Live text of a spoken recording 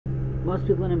Most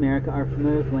people in America are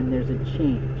familiar with when there's a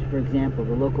change. For example,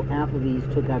 the local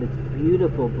Applebee's took out its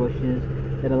beautiful bushes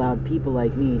that allowed people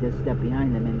like me to step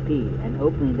behind them and pee. And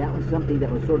openly, that was something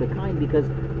that was sort of kind, because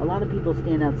a lot of people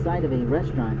stand outside of a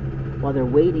restaurant while they're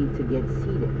waiting to get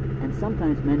seated. And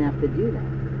sometimes men have to do that.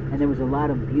 And there was a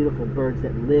lot of beautiful birds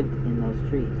that lived in those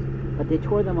trees. But they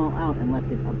tore them all out and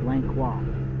left it a blank wall.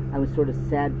 I was sort of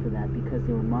sad for that, because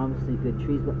they were marvelously good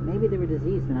trees, but maybe they were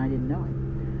diseased and I didn't know it.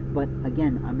 But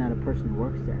again, I'm not a person who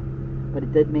works there. But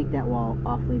it did make that wall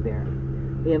awfully bare.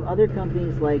 We have other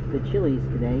companies like the Chili's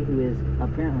today, who is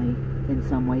apparently in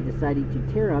some way deciding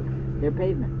to tear up their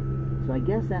pavement. So I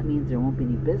guess that means there won't be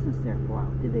any business there for a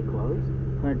while. Did they close?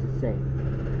 Hard to say.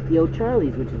 The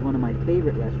O'Charlie's, which is one of my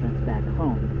favorite restaurants back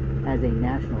home, as a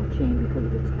national chain because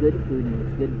of its good food and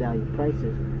its good value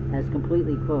prices, has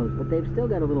completely closed, but they've still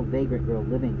got a little vagrant girl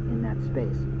living in that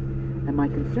space. And my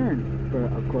concern for,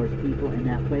 of course, people in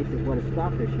that place is what a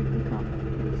stalker should become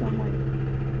in some way.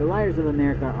 The liars of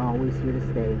America are always here to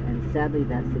stay, and sadly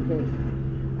that's the case.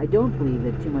 I don't believe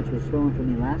that too much was stolen from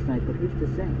me last night, but who's to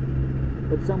say?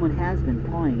 But someone has been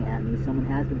pawing at me, someone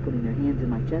has been putting their hands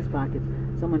in my chest pockets,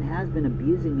 someone has been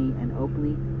abusing me, and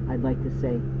openly I'd like to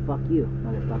say, fuck you,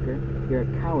 motherfucker. You're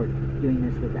a coward doing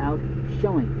this without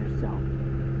showing yourself.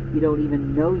 You don't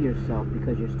even know yourself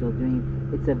because you're still doing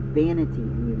it. It's a vanity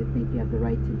in you to think you have the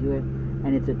right to do it,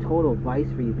 and it's a total vice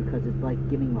for you because it's like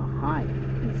giving you a high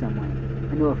in some way.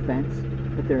 And no offense,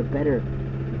 but there are better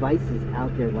vices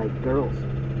out there like girls,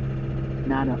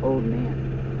 not an old man.